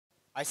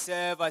I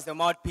serve as the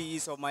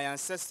mouthpiece of my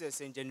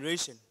ancestors and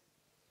generation.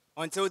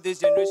 Until this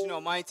generation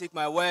of mine take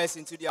my words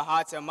into their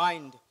hearts and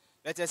mind,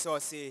 let us all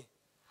say,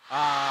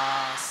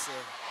 say.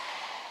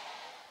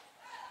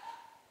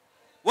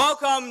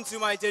 Welcome to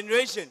my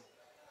generation.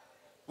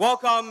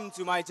 Welcome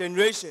to my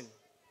generation.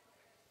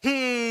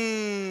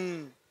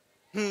 Do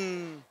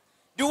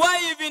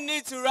I even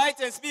need to write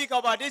and speak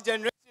about this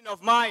generation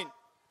of mine?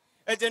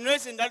 A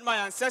generation that my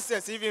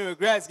ancestors even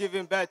regrets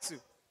giving birth to.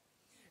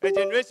 A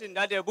generation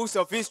that the books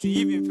of history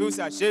even feels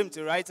ashamed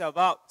to write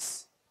about.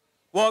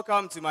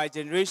 Welcome to my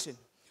generation.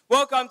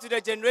 Welcome to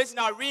the generation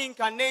I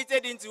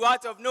reincarnated into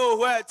out of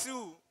nowhere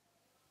too.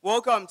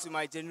 Welcome to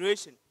my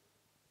generation.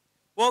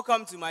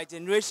 Welcome to my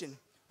generation.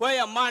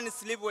 Where a man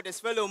sleeps with his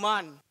fellow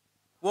man.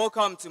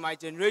 Welcome to my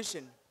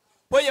generation.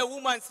 Where a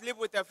woman sleeps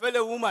with a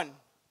fellow woman.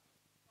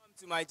 Welcome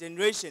to my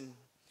generation.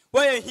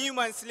 Where a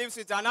human sleeps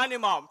with an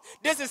animal.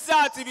 This is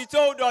sad to be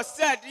told or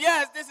said.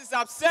 Yes, this is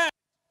absurd.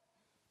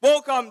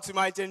 Welcome to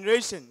my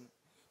generation.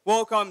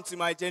 Welcome to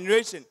my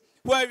generation.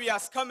 Where we are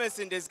scammers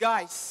in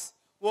disguise.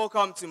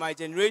 Welcome to my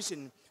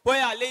generation.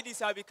 Where our ladies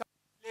have become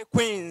slave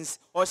queens.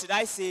 Or should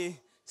I say,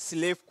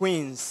 slave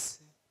queens.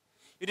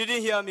 You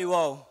didn't hear me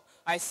well.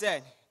 I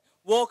said,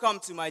 welcome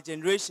to my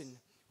generation.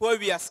 Where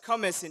we are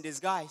scammers in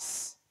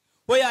disguise.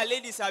 Where our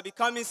ladies are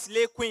becoming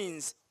slave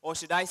queens. Or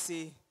should I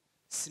say,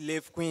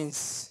 slave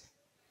queens.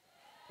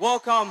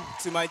 Welcome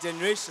to my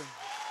generation.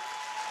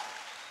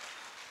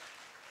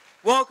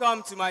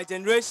 Welcome to my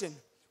generation.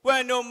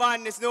 Where no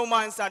man is no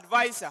man's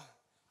advisor.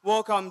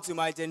 Welcome to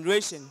my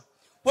generation.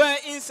 Where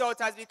insult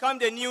has become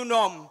the new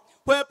norm.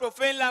 Where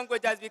profane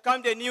language has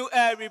become the new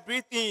air we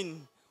breathe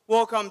in.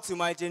 Welcome to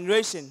my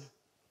generation.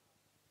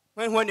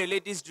 When a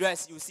lady's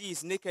dress, you see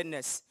his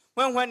nakedness.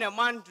 When a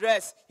man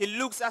dress, he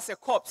looks as a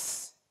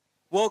corpse.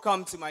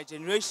 Welcome to my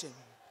generation.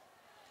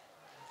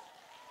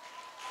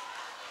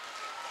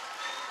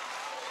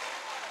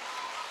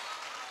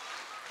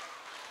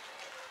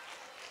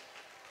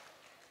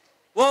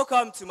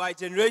 Welcome to my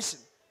generation.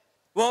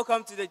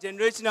 Welcome to the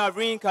generation I've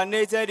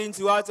reincarnated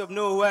into out of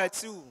nowhere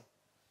too.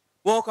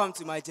 Welcome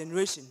to my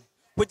generation,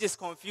 which is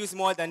confused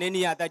more than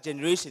any other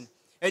generation.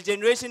 A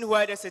generation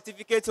where the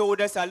certificate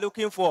holders are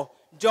looking for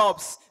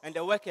jobs and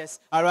the workers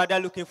are rather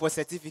looking for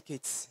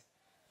certificates.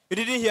 You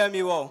didn't hear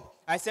me well.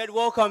 I said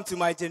welcome to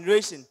my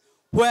generation,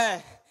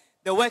 where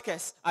the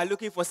workers are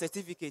looking for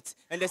certificates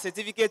and the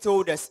certificate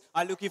holders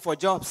are looking for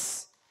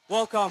jobs.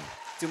 Welcome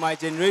to my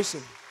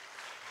generation.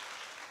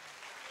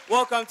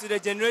 Welcome to the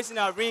generation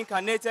I've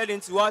reincarnated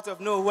into out of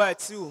nowhere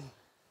too.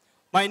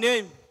 My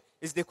name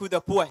is Deku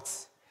the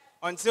Poet.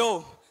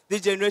 Until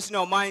this generation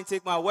of mine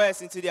take my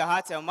words into their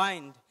heart and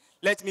mind,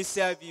 let me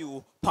serve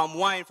you palm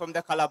wine from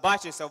the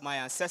calabashes of my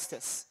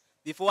ancestors.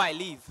 Before I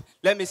leave,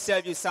 let me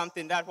serve you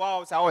something that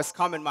whilst I was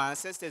coming, my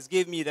ancestors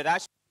gave me that I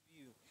should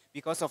give you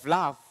because of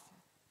love.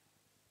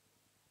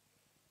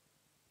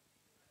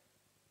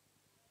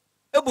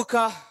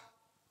 Ebuka.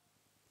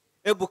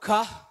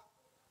 Ebuka.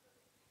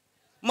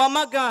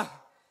 Mamaga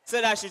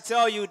said I should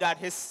tell you that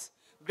his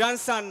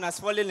grandson has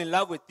fallen in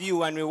love with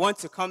you and we want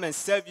to come and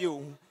serve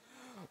you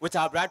with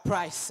our bride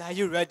price. Are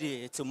you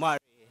ready to marry?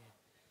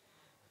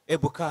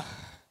 Ebuka,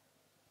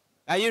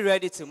 are you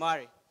ready to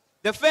marry?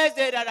 The first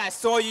day that I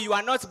saw you, you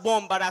are not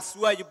born, but I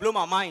swear you blew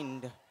my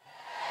mind.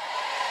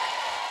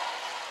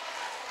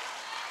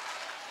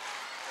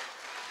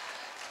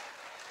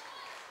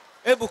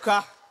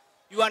 Ebuka,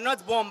 you are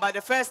not born, but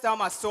the first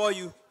time I saw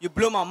you, you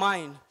blew my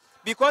mind.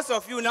 Because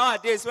of you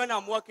nowadays, when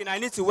I'm walking, I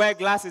need to wear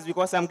glasses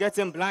because I'm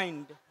getting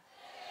blind.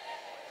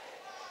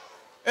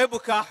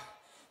 Ebuka,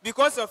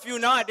 because of you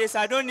nowadays,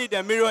 I don't need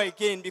a mirror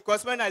again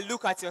because when I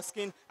look at your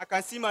skin, I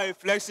can see my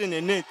reflection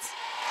in it.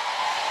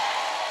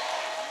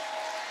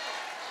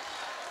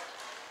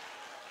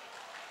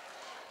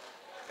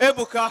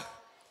 Ebuka,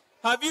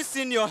 have you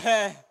seen your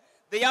hair?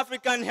 The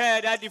African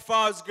hair that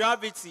defies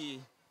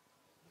gravity.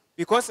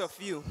 Because of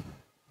you,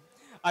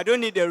 I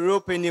don't need a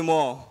rope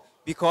anymore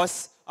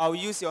because I'll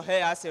use your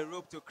hair as a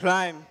rope to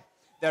climb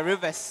the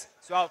rivers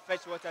so I'll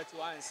fetch water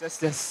to our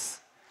ancestors.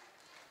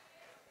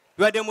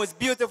 You are the most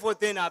beautiful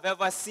thing I've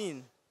ever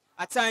seen.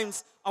 At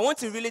times, I want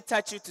to really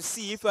touch you to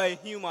see if you're a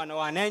human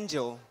or an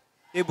angel.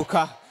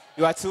 Ebuka,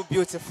 you are too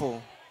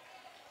beautiful.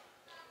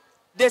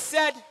 They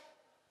said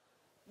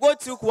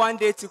God took one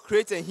day to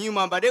create a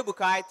human, but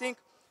Ebuka, I think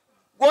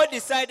God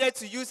decided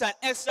to use an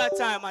extra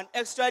time, an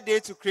extra day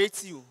to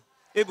create you.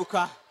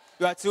 Ebuka,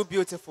 you are too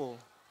beautiful.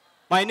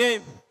 My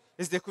name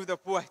is Deku the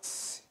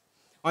Poet.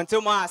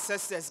 Until my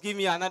ancestors give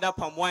me another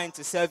palm wine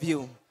to serve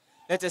you,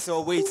 let us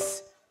all wait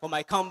for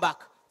my comeback.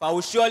 But I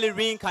will surely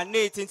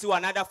reincarnate into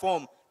another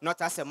form,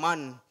 not as a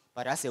man,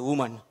 but as a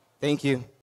woman. Thank you.